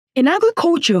In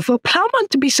agriculture, for a ploughman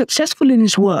to be successful in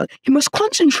his work, he must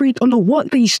concentrate on the work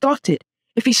that he started.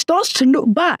 If he starts to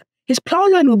look back, his plough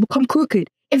line will become crooked.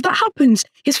 If that happens,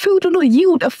 his field will not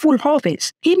yield a full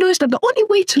harvest. He knows that the only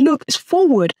way to look is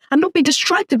forward and not be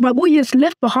distracted by what he has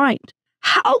left behind.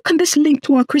 How can this link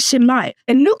to our Christian life?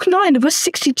 In Luke 9, verse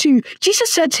 62, Jesus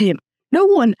said to him, "No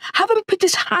one, having put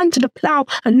his hand to the plough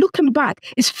and looking back,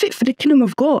 is fit for the kingdom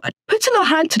of God." Putting our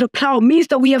hand to the plough means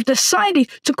that we have decided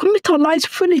to commit our lives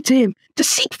fully to Him, to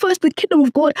seek first the kingdom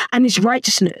of God and His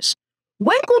righteousness.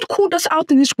 When God called us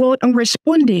out in this world and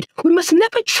responded, we must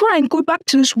never try and go back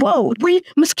to this world. We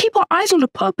must keep our eyes on the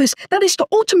purpose that is to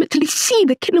ultimately see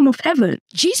the kingdom of heaven.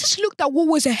 Jesus looked at what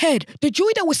was ahead, the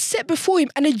joy that was set before him,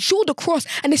 and endured the cross,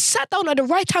 and he sat down at the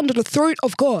right hand of the throne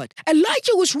of God.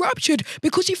 Elijah was raptured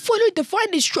because he followed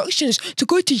divine instructions to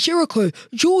go to Jericho,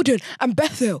 Jordan, and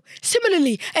Bethel.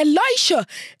 Similarly, Elisha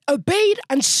obeyed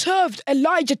and served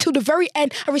Elijah till the very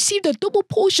end and received a double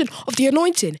portion of the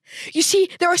anointing. You see,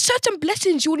 there are certain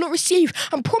blessings you will not receive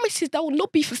and promises that will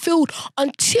not be fulfilled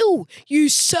until you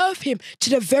serve Him to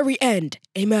the very end.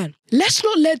 Amen. Let's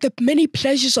not let the many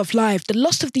pleasures of life, the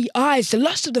lust of the eyes, the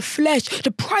lust of the flesh,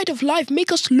 the pride of life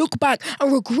make us look back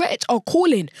and regret our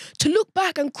calling. To look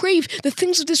back and crave the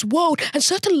things of this world and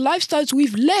certain lifestyles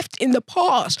we've left in the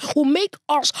past will make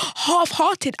us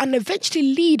half-hearted and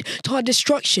eventually lead to our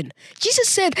destruction. Jesus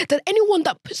said that anyone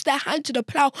that puts their hand to the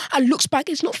plough and looks back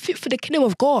is not fit for the kingdom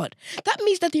of God. That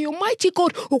means that the Almighty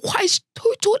God requires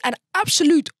total and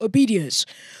absolute obedience.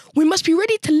 We must be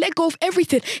ready to let go of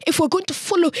everything if we're going to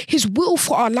follow His will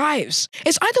for our lives.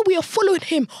 It's either we are following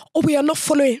Him or we are not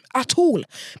following Him at all.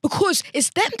 Because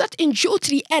it's them that endure to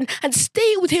the end and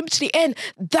stay with Him to the end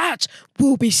that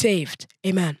will be saved.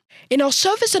 Amen. In our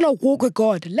service and our walk with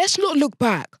God, let's not look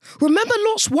back. Remember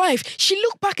Lot's wife, she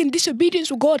looked back in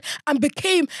disobedience with God and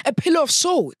became a pillar of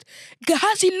salt.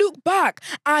 Gehazi looked back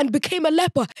and became a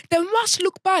leper. Then must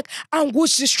look back and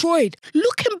was destroyed.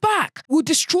 Looking back will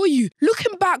destroy you.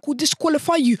 Looking back will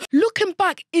disqualify you. Looking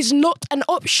back is not an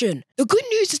option. The good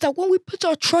news is that when we put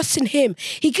our trust in Him,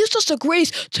 He gives us the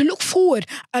grace to look forward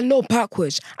and not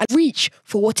backwards and reach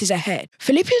for what is ahead.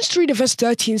 Philippians 3 verse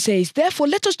 13 says, "Therefore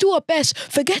let us do our best,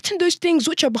 forgetting those things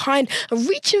which are behind and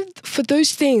reaching for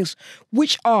those things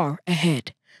which are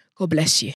ahead." God bless you.